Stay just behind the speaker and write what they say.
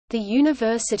The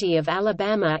University of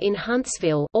Alabama in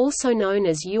Huntsville, also known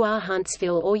as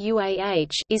Huntsville or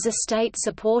UAH, is a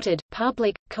state-supported,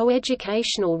 public,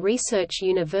 coeducational research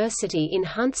university in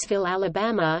Huntsville,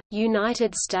 Alabama,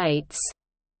 United States.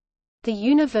 The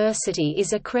university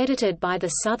is accredited by the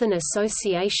Southern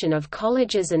Association of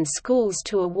Colleges and Schools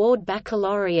to award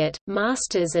baccalaureate,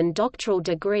 master's and doctoral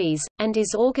degrees, and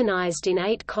is organized in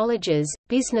 8 colleges: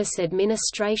 business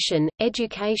administration,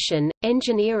 education,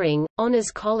 engineering, honors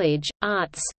college,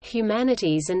 arts,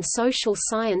 humanities and social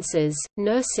sciences,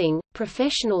 nursing,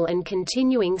 professional and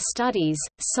continuing studies,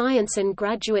 science and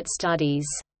graduate studies.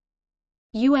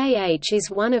 UAH is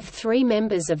one of 3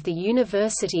 members of the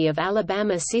University of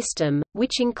Alabama system,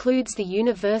 which includes the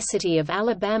University of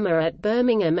Alabama at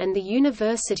Birmingham and the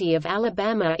University of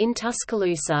Alabama in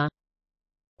Tuscaloosa.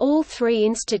 All 3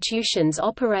 institutions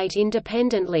operate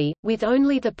independently, with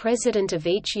only the president of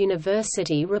each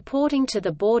university reporting to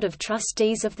the Board of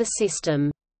Trustees of the system.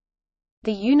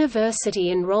 The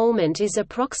university enrollment is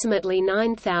approximately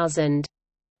 9,000.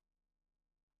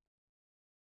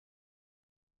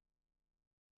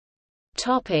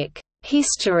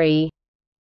 History.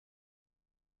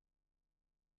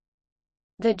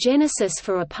 The genesis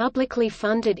for a publicly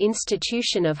funded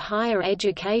institution of higher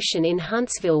education in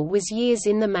Huntsville was years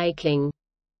in the making.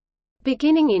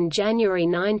 Beginning in January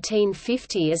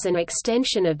 1950 as an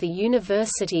extension of the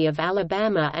University of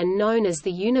Alabama and known as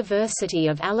the University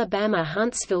of Alabama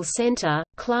Huntsville Center,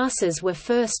 classes were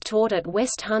first taught at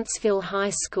West Huntsville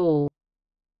High School.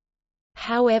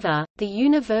 However, the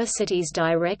university's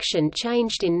direction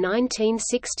changed in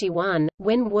 1961,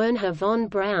 when Wernher von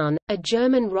Braun, a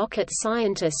German rocket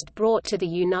scientist brought to the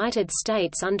United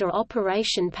States under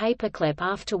Operation Paperclip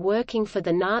after working for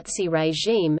the Nazi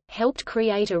regime, helped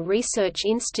create a research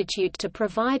institute to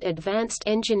provide advanced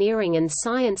engineering and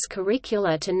science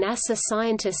curricula to NASA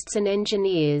scientists and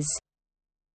engineers.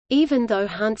 Even though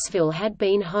Huntsville had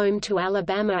been home to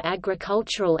Alabama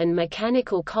Agricultural and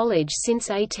Mechanical College since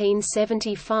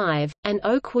 1875, and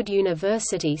Oakwood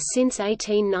University since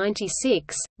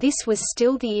 1896, this was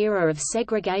still the era of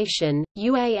segregation.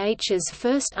 UAH's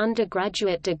first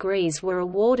undergraduate degrees were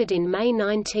awarded in May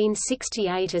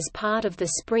 1968 as part of the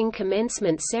spring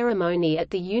commencement ceremony at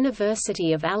the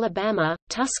University of Alabama,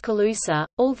 Tuscaloosa,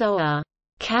 although a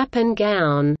cap and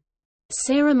gown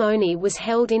ceremony was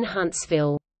held in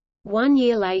Huntsville. 1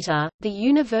 year later, the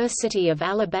University of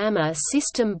Alabama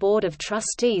System Board of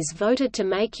Trustees voted to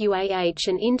make UAH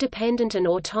an independent and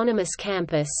autonomous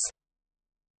campus.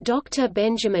 Dr.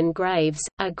 Benjamin Graves,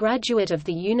 a graduate of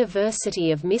the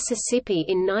University of Mississippi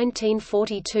in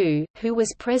 1942, who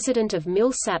was president of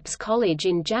Millsaps College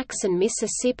in Jackson,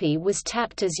 Mississippi, was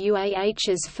tapped as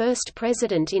UAH's first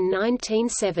president in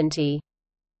 1970.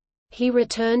 He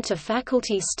returned to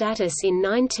faculty status in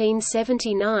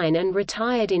 1979 and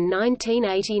retired in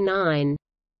 1989.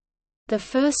 The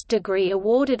first degree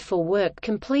awarded for work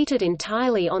completed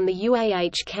entirely on the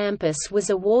UAH campus was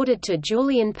awarded to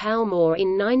Julian Palmore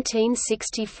in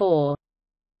 1964.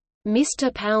 Mr.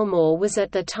 Palmore was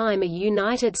at the time a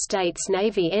United States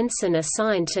Navy ensign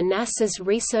assigned to NASA's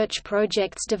Research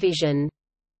Projects Division.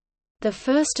 The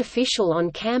first official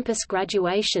on-campus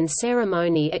graduation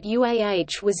ceremony at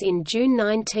UAH was in June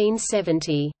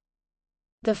 1970.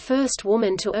 The first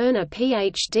woman to earn a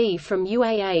Ph.D. from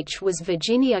UAH was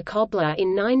Virginia Cobbler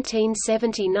in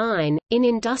 1979, in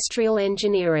industrial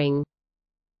engineering.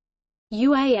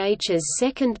 UAH's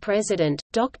second president,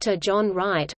 Dr. John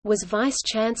Wright, was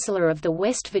vice-chancellor of the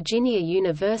West Virginia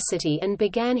University and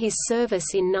began his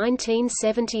service in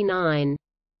 1979.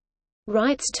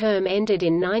 Wright's term ended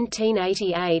in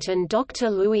 1988 and Dr.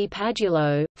 Louis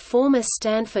Padulo, former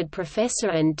Stanford professor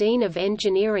and dean of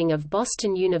engineering of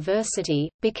Boston University,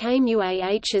 became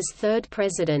UAH's third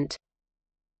president.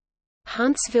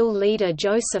 Huntsville leader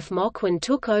Joseph Moquin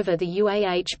took over the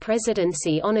UAH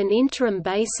presidency on an interim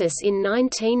basis in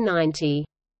 1990.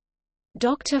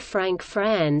 Dr. Frank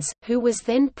Franz, who was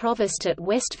then provost at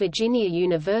West Virginia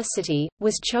University,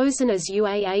 was chosen as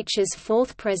UAH's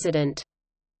fourth president.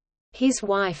 His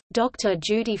wife, Dr.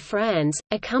 Judy Franz,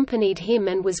 accompanied him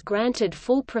and was granted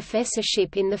full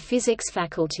professorship in the physics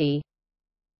faculty.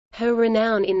 Her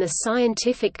renown in the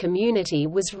scientific community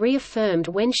was reaffirmed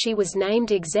when she was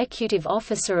named Executive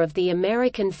Officer of the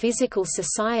American Physical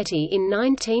Society in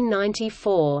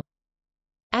 1994.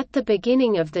 At the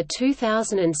beginning of the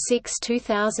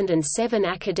 2006–2007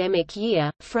 academic year,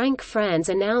 Frank Franz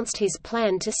announced his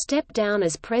plan to step down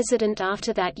as president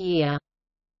after that year.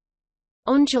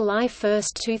 On July 1,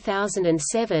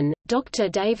 2007, Dr.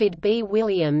 David B.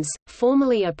 Williams,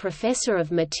 formerly a professor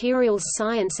of materials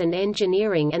science and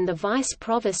engineering and the vice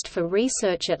provost for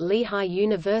research at Lehigh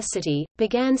University,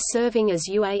 began serving as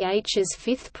UAH's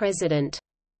fifth president.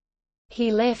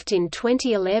 He left in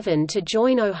 2011 to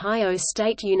join Ohio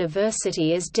State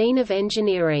University as Dean of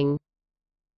Engineering.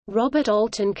 Robert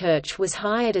Altenkirch was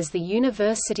hired as the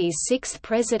university's sixth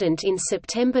president in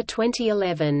September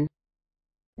 2011.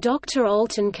 Dr.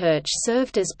 Altenkirch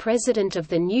served as president of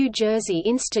the New Jersey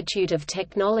Institute of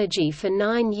Technology for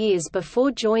 9 years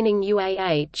before joining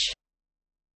UAH.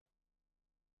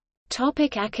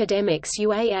 Academics.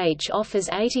 UAH offers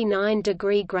 89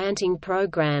 degree granting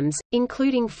programs,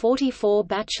 including 44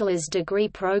 bachelor's degree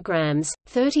programs,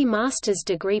 30 master's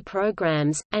degree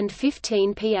programs, and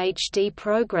 15 PhD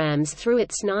programs through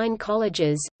its 9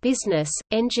 colleges: business,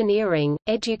 engineering,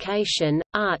 education,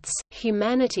 arts,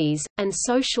 humanities, and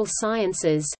social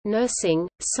sciences, nursing,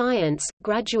 science,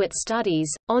 graduate studies,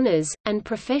 honors, and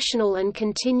professional and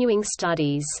continuing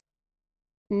studies.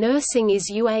 Nursing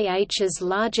is UAH's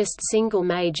largest single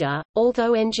major,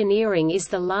 although engineering is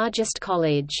the largest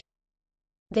college.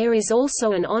 There is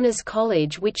also an honors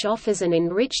college which offers an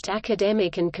enriched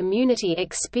academic and community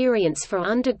experience for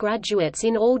undergraduates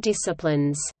in all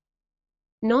disciplines.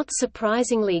 Not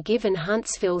surprisingly, given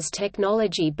Huntsville's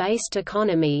technology-based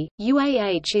economy,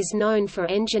 UAH is known for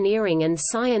engineering and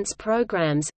science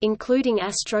programs, including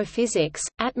astrophysics,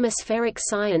 atmospheric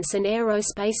science and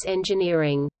aerospace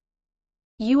engineering.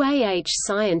 UAH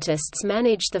scientists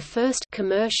managed the first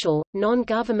commercial,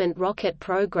 non-government rocket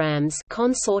programs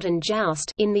Consort and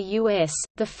Joust in the U.S.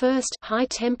 The first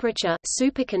high-temperature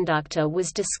superconductor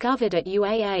was discovered at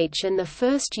UAH, and the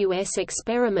first U.S.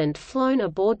 experiment flown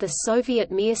aboard the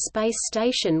Soviet Mir space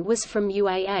station was from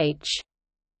UAH.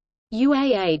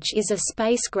 UAH is a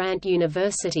space grant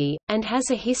university, and has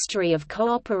a history of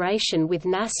cooperation with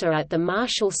NASA at the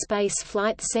Marshall Space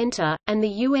Flight Center, and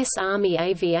the U.S. Army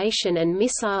Aviation and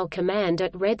Missile Command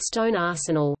at Redstone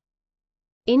Arsenal.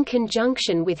 In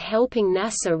conjunction with helping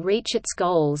NASA reach its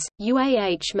goals,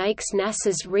 UAH makes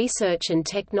NASA's research and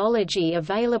technology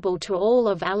available to all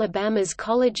of Alabama's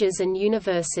colleges and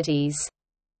universities.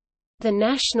 The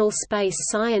National Space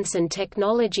Science and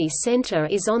Technology Center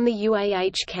is on the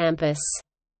UAH campus.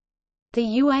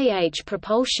 The UAH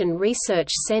Propulsion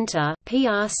Research Center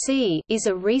 (PRC) is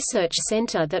a research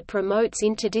center that promotes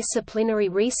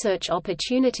interdisciplinary research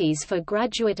opportunities for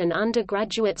graduate and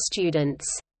undergraduate students.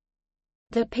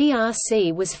 The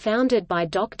PRC was founded by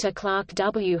Dr. Clark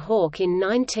W. Hawk in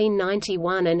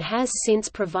 1991 and has since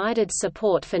provided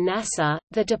support for NASA,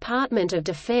 the Department of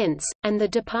Defense, and the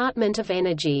Department of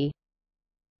Energy.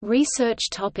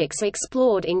 Research topics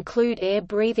explored include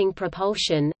air-breathing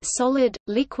propulsion, solid,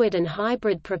 liquid and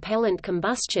hybrid propellant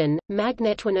combustion,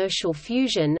 magneto-inertial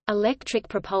fusion, electric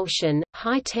propulsion,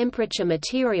 high-temperature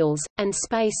materials, and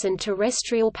space and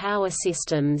terrestrial power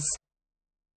systems.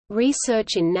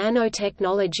 Research in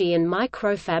nanotechnology and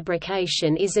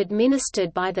microfabrication is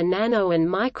administered by the Nano and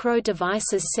Micro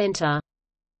Devices Center.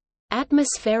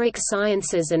 Atmospheric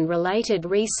sciences and related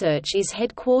research is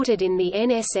headquartered in the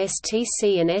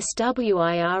NSSTC and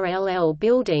SWIRLL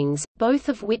buildings, both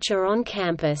of which are on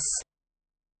campus.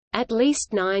 At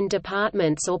least 9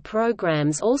 departments or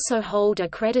programs also hold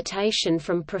accreditation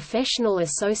from professional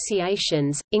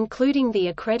associations, including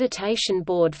the Accreditation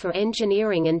Board for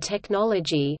Engineering and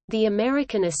Technology, the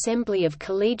American Assembly of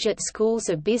Collegiate Schools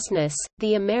of Business,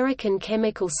 the American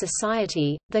Chemical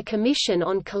Society, the Commission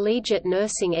on Collegiate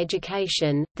Nursing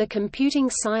Education, the Computing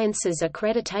Sciences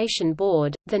Accreditation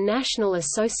Board, the National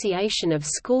Association of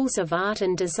Schools of Art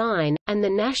and Design, and the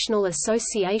National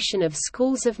Association of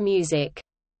Schools of Music.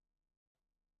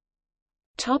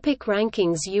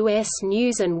 Rankings. U.S.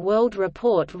 News & World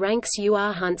Report ranks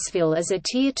UR Huntsville as a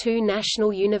Tier 2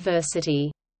 national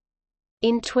university.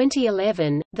 In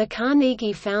 2011, the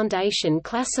Carnegie Foundation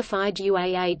classified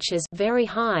UAH as very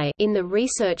high in the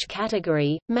research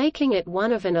category, making it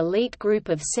one of an elite group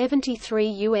of 73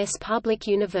 U.S. public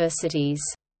universities.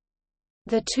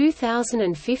 The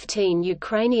 2015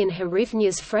 Ukrainian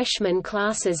Hryvnias freshman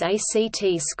class's ACT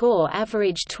score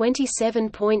averaged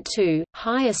 27.2,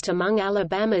 highest among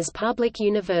Alabama's public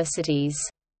universities.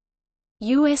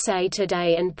 USA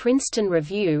Today and Princeton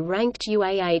Review ranked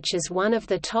UAH as one of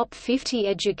the top 50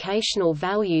 educational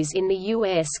values in the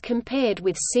U.S. compared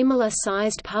with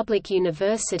similar-sized public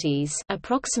universities,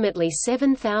 approximately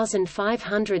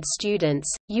 7,500 students.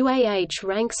 UAH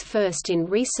ranks first in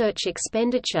research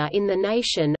expenditure in the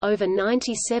nation, over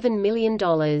 $97 million.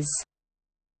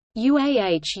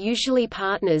 UAH usually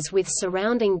partners with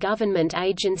surrounding government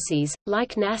agencies,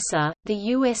 like NASA, the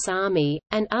U.S. Army,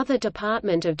 and other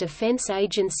Department of Defense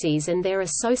agencies and their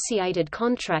associated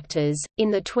contractors.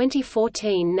 In the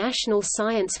 2014 National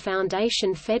Science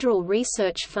Foundation Federal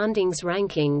Research Fundings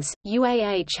Rankings,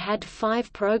 UAH had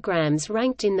 5 programs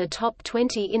ranked in the top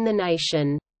 20 in the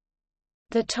nation.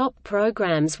 The top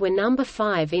programs were number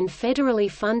 5 in federally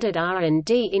funded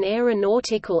R&D in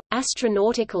aeronautical,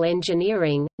 astronautical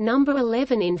engineering, number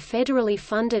 11 in federally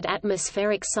funded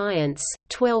atmospheric science,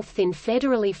 12th in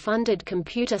federally funded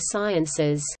computer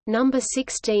sciences, number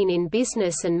 16 in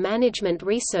business and management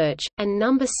research, and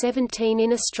number 17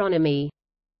 in astronomy.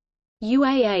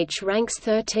 UAH ranks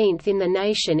 13th in the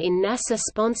nation in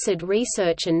NASA-sponsored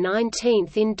research and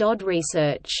 19th in DoD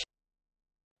research.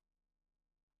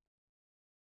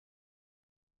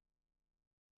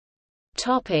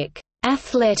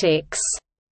 Athletics.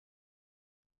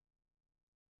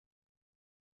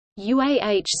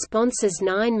 UAH sponsors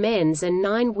 9 men's and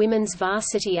 9 women's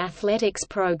varsity athletics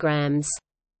programs.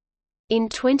 In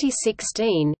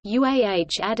 2016,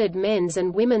 UAH added men's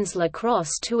and women's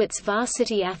lacrosse to its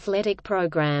varsity athletic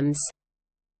programs.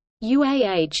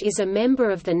 UAH is a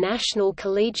member of the National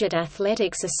Collegiate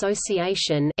Athletics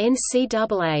Association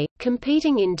 (NCAA),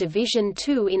 competing in Division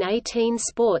II in 18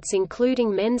 sports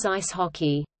including men's ice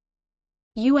hockey.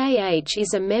 UAH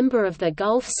is a member of the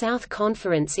Gulf South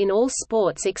Conference in all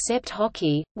sports except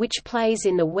hockey, which plays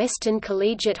in the Western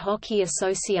Collegiate Hockey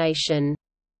Association.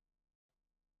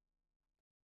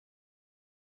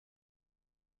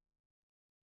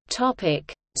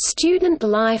 Student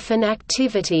life and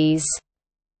activities.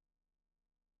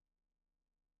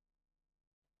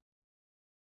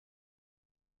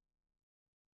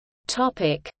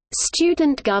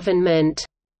 Student government.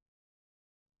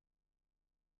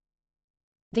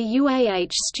 The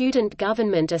UAH Student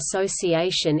Government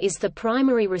Association is the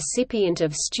primary recipient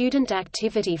of student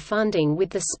activity funding, with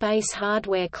the Space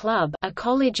Hardware Club, a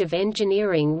College of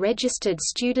Engineering registered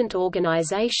student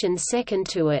organization, second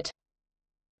to it.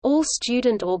 All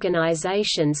student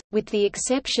organizations, with the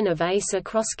exception of ACE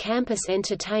Across-Campus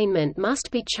Entertainment,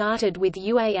 must be chartered with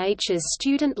UAH's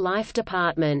Student Life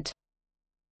Department.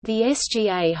 The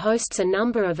SGA hosts a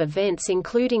number of events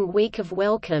including Week of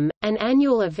Welcome, an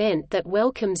annual event that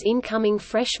welcomes incoming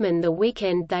freshmen the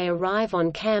weekend they arrive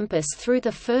on campus through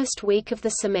the first week of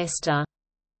the semester.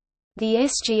 The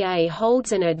SGA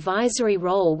holds an advisory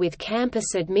role with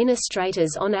campus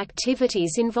administrators on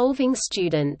activities involving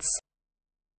students.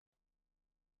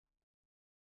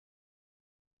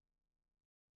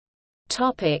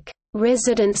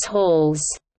 Residence halls.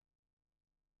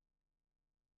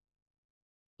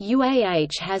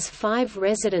 UAH has 5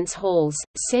 residence halls: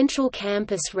 Central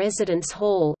Campus Residence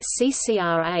Hall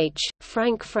 (CCRH),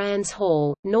 Frank Franz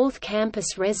Hall, North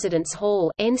Campus Residence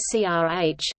Hall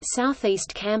 (NCRH),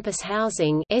 Southeast Campus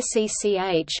Housing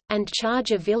 (SECH), and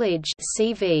Charger Village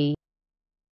 (CV).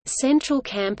 Central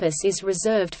Campus is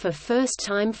reserved for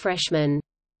first-time freshmen.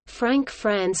 Frank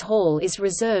Franz Hall is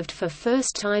reserved for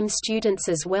first-time students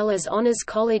as well as honors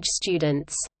college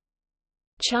students.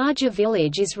 Charger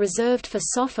Village is reserved for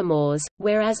sophomores,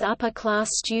 whereas upper-class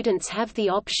students have the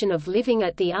option of living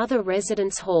at the other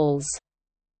residence halls.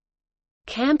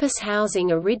 Campus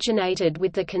housing originated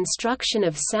with the construction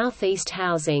of Southeast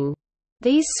Housing.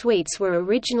 These suites were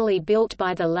originally built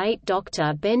by the late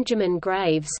Dr. Benjamin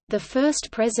Graves, the first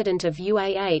president of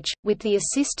UAH, with the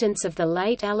assistance of the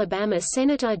late Alabama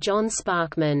Senator John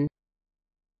Sparkman.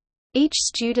 Each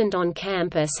student on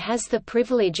campus has the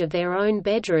privilege of their own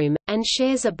bedroom, and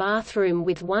shares a bathroom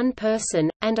with one person,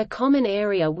 and a common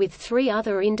area with 3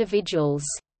 other individuals.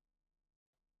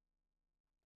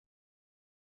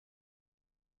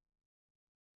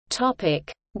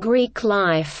 Greek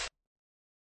life.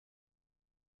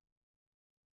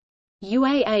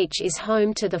 UAH is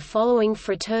home to the following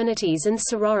fraternities and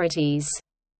sororities.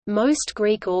 Most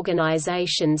Greek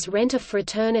organizations rent a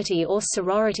fraternity or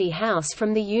sorority house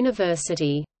from the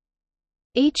university.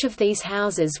 Each of these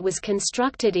houses was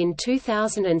constructed in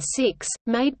 2006,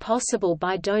 made possible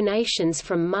by donations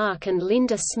from Mark and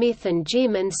Linda Smith and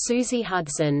Jim and Susie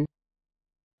Hudson.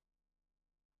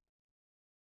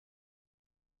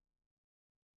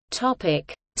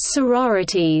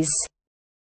 Sororities.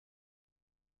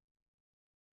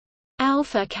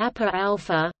 Alpha Kappa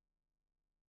Alpha,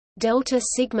 Delta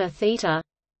Sigma Theta,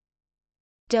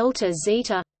 Delta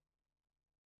Zeta,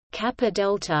 Kappa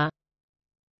Delta,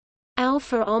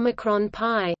 Alpha Omicron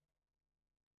Pi,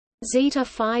 Zeta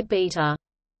Phi Beta.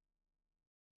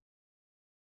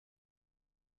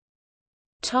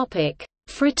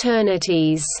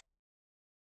 Fraternities.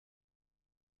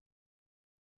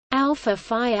 Alpha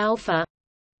Phi Alpha,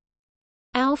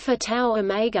 Alpha Tau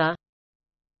Omega,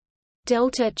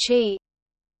 Delta Chi,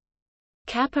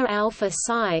 Kappa Alpha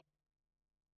Psi,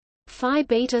 Phi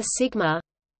Beta Sigma,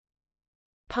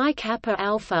 Pi Kappa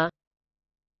Alpha,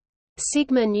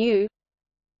 Sigma Nu,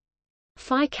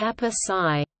 Phi Kappa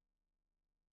Psi.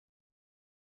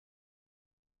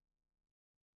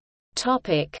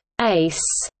 Topic: ACE.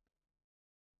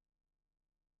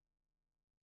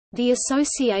 The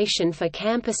Association for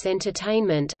Campus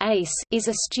Entertainment (ACE) is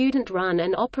a student-run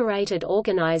and operated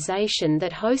organization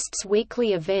that hosts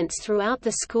weekly events throughout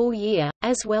the school year,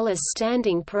 as well as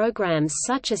standing programs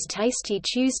such as Tasty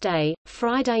Tuesday,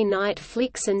 Friday Night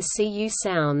Flicks and CU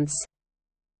Sounds.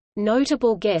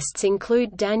 Notable guests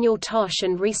include Daniel Tosh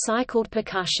and Recycled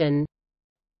Percussion.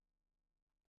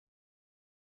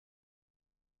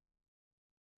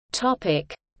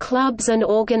 Topic: Clubs and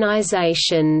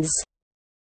organizations.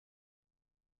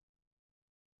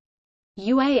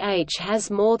 UAH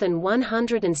has more than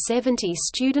 170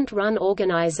 student-run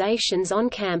organizations on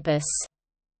campus.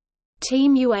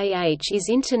 Team UAH is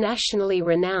internationally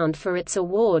renowned for its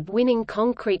award-winning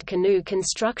concrete canoe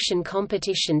construction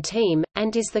competition team,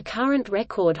 and is the current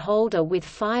record holder with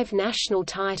 5 national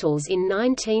titles in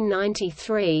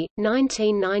 1993,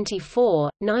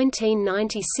 1994,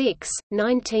 1996,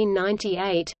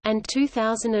 1998, and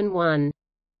 2001.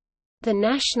 The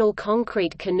National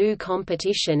Concrete Canoe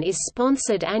Competition is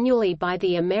sponsored annually by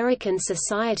the American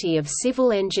Society of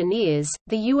Civil Engineers,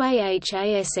 the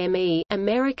UAH-ASME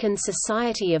American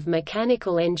Society of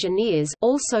Mechanical Engineers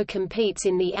also competes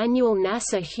in the annual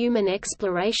NASA Human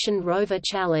Exploration Rover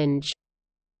Challenge.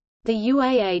 The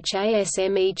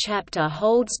UAH-ASME chapter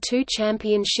holds 2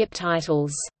 championship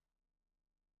titles.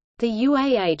 The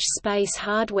UAH Space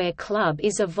Hardware Club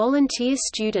is a volunteer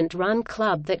student-run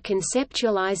club that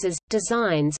conceptualizes,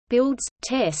 designs, builds,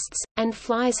 tests, and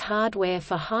flies hardware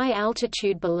for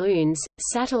high-altitude balloons,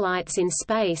 satellites in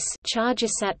space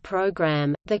ChargerSat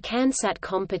program, the CanSat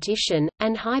competition,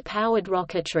 and high-powered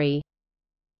rocketry.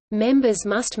 Members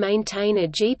must maintain a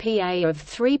GPA of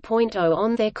 3.0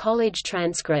 on their college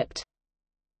transcript.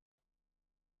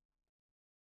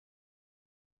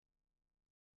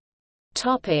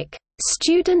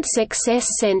 Student Success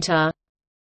Center.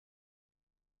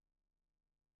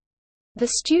 The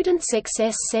Student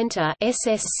Success Center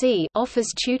 (SSC)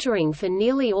 offers tutoring for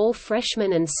nearly all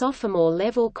freshman and sophomore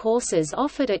level courses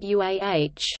offered at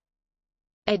UAH.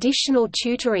 Additional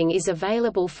tutoring is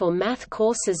available for math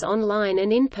courses online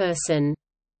and in person.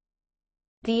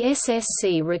 The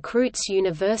SSC recruits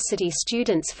university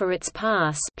students for its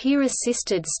PASS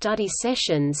peer-assisted study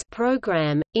sessions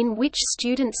program, in which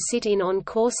students sit in on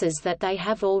courses that they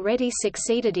have already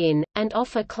succeeded in, and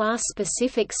offer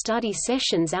class-specific study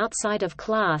sessions outside of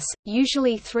class,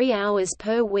 usually 3 hours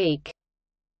per week.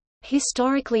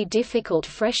 Historically difficult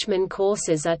freshman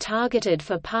courses are targeted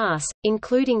for PASS,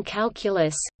 including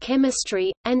calculus,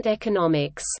 chemistry, and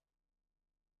economics.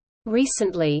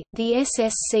 Recently, the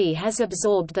SSC has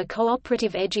absorbed the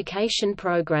Cooperative Education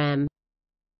Program.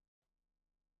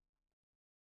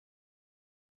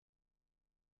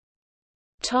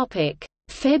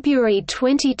 February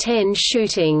 2010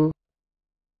 shooting.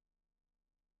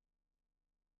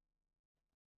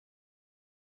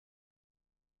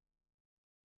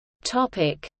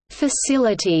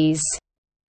 Facilities.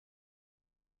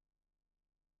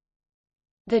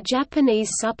 The Japanese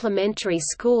Supplementary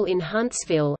School in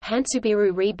Huntsville,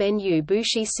 Hantsubiru Ribenyu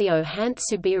Bushisio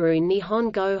Hantsubiru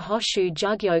Nihongo Hoshu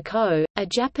Jugyo-ko, a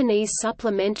Japanese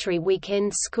supplementary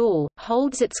weekend school,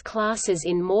 holds its classes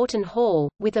in Morton Hall,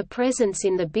 with a presence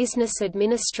in the Business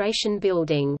Administration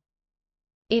Building.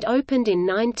 It opened in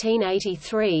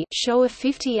 1983, Showa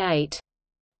 58.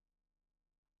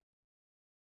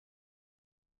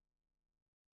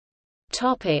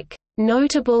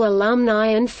 Notable alumni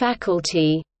and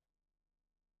faculty.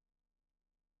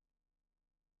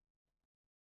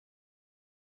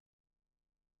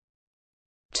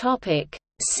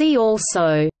 See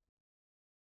also: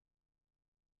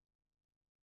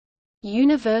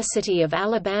 University of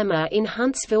Alabama in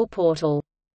Huntsville Portal.